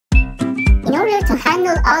In order to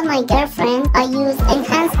handle all my girlfriends, I used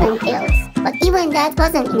enhancement pills. But even that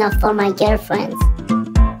wasn't enough for my girlfriends.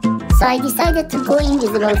 So I decided to go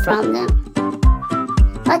invisible from them.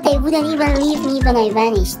 But they wouldn't even leave me when I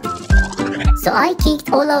vanished. So I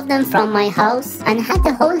kicked all of them from my house and had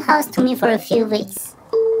the whole house to me for a few weeks.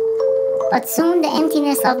 But soon the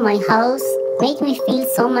emptiness of my house made me feel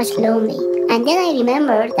so much lonely. And then I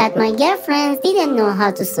remembered that my girlfriends didn't know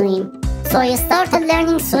how to swim. So I started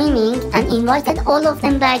learning swimming and invited all of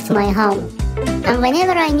them back to my home. And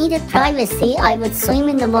whenever I needed privacy, I would swim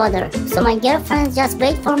in the water. So my girlfriends just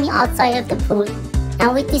wait for me outside of the pool.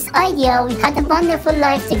 And with this idea, we had a wonderful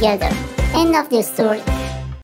life together. End of the story.